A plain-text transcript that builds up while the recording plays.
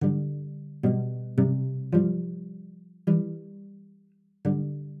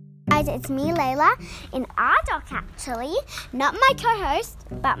guys, it's me, Layla, in our dock actually. Not my co-host,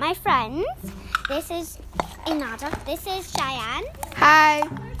 but my friends. This is in our dock. This is Cheyenne. Hi.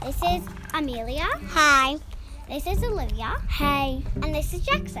 This is Amelia. Hi. This is Olivia. Hey. And this is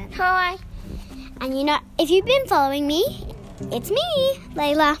Jackson. Hi. And you know, if you've been following me, it's me,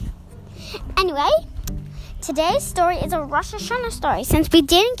 Layla. Anyway, today's story is a Rosh Hashanah story, since we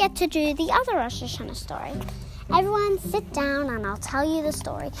didn't get to do the other Rosh Hashanah story. Everyone sit down and I'll tell you the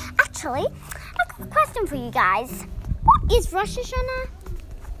story. Actually, I've got a question for you guys. What is Rosh Hashanah?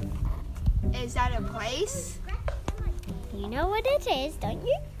 Is that a place? You know what it is, don't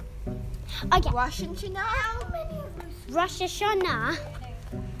you? Okay. Rosh Hashanah? Rosh Hashanah.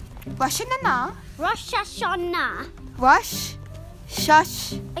 Rosh Hashanah? Rosh Hashanah. Rosh.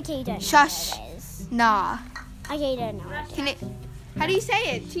 Shush. Okay, you don't know Shush. what it is. Nah. Okay, you don't know what it is. Can it? How do you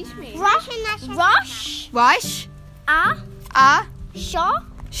say it? Teach me. Rosh. Rosh. Sure.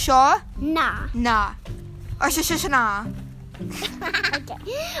 Sure. Nah. Nah. Rosh Hashanah.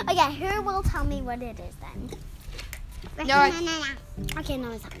 Okay, who will tell me what it is then? No, Okay, no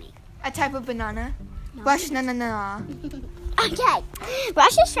one's telling me. a type of banana. No. Rosh Hashanah. Okay,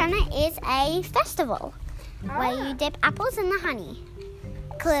 Rosh Hashanah is a festival where you dip apples in the honey.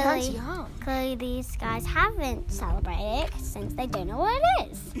 Sounds yum. Clearly these guys haven't celebrated it since they don't know what it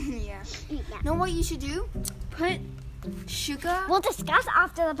is. Yeah. Know what you should do? Put sugar. We'll discuss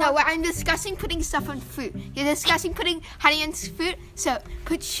after the No, podcast. I'm discussing putting stuff on fruit. You're discussing putting honey on fruit. So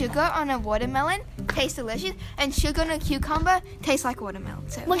put sugar on a watermelon, tastes delicious, and sugar on a cucumber, tastes like watermelon.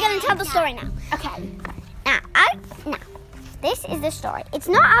 So We're going to tell the story now. okay. Now, this is the story. It's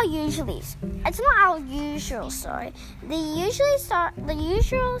not our usual story. The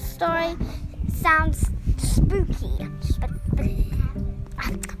usual story sounds spooky, but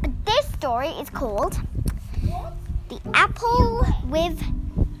this story is called The Apple with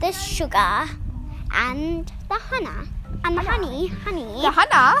the Sugar and the Honey. And the honey. The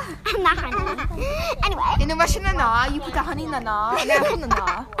hana. And the honey. Anyway. In the Rosh Hashanah, you put the honey in the na and the apple in the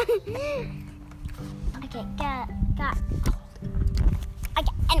na. Okay, got.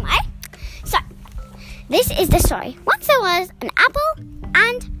 Okay, anyway. So, this is the story. Once there was an apple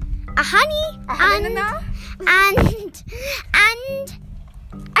and a honey and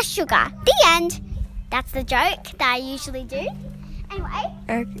a sugar. The end. That's the joke that I usually do. Anyway.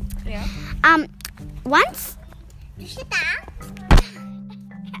 Yeah. Once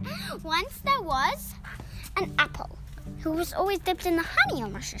there was an apple who was always dipped in the honey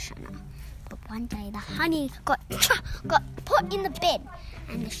on Rosh Hashanah. But one day the honey got put in the bin,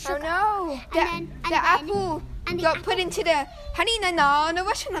 and the sugar. Oh no! The apple got put into the honey nana and the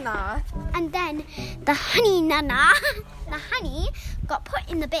Rosh Hashanah. And then the honey got put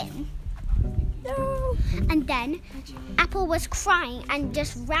in the bin. No. And then Apple was crying and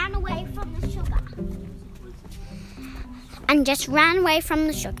just ran away from the sugar. And then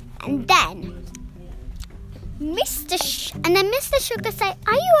Mr. Sugar said,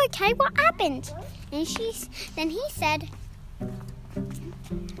 "Are you okay? What happened?" And he said,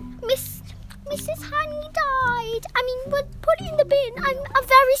 Mrs. Honey died. I mean, put it in the bin. I'm a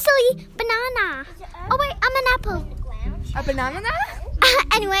very silly banana. Oh wait, I'm an apple. A banana?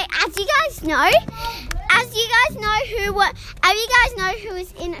 Anyway, as you guys know who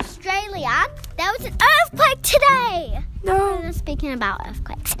is in Australia, there was an earthquake today. No. We're speaking about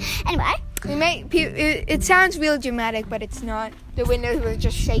earthquakes. Anyway. It sounds real dramatic, but it's not. The windows were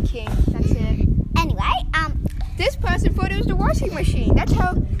just shaking. That's it. Anyway, This person thought it was the washing machine. That's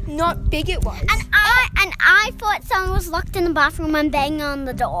how not big it was. And I thought someone was locked in the bathroom and banging on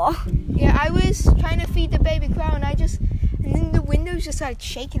the door. Yeah, I was trying to feed the baby crow, and then the windows just started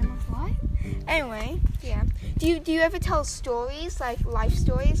shaking. I'm like, what? Anyway, yeah. Do you ever tell stories, like life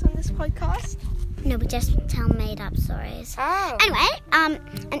stories, on this podcast? No, we just tell made-up stories. Oh.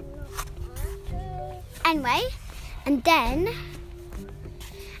 Anyway, and then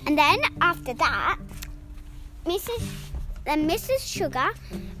after that, Mrs. Sugar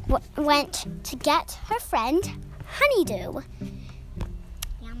went to get her friend Honeydew.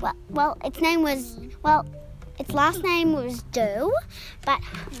 Well, its last name was Dew, but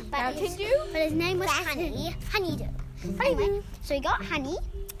his name was Honeydew. Anyway, so he got honey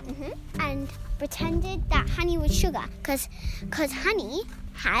and pretended that honey was sugar, because honey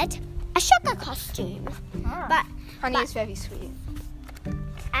had a sugar costume. But honey is very sweet.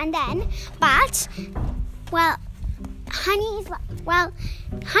 And then,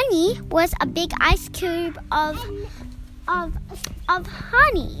 honey was a big ice cube of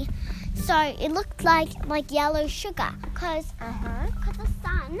honey. So it looked like yellow sugar, because the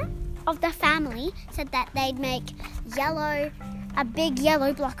son of the family said that they'd make yellow a big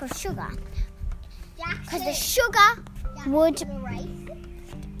yellow block of sugar. Because the sugar would...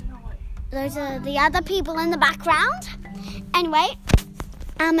 Those are the other people in the background. Anyway,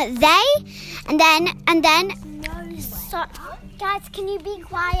 so, guys, can you be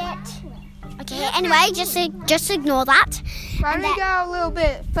quiet? Okay, anyway, just ignore that. Why don't we go a little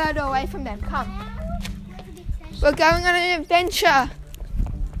bit further away from them? Come. We're going on an adventure.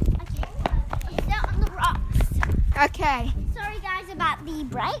 Okay, sit on the rocks. Okay. Sorry, guys, about the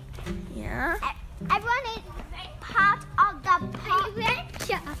break. Yeah. Everyone is part of the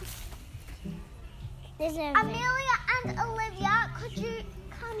adventure. Amelia and Olivia, could you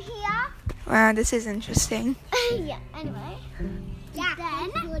come here? Wow, this is interesting. Yeah, anyway. Yeah,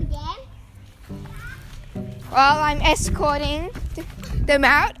 then do it again. Well, I'm escorting them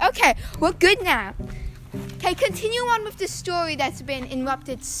out. Okay, we're good now. Okay, continue on with the story that's been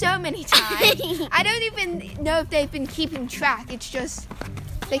interrupted so many times. I don't even know if they've been keeping track. It's just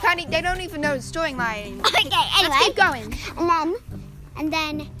they don't even know the storyline anymore. Okay, anyway. Let's keep going. And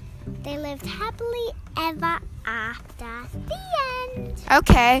then they lived happily ever after. The end.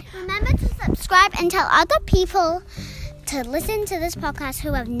 Okay. Remember to subscribe and tell other people to listen to this podcast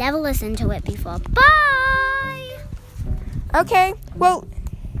who have never listened to it before. Bye! Okay. Well,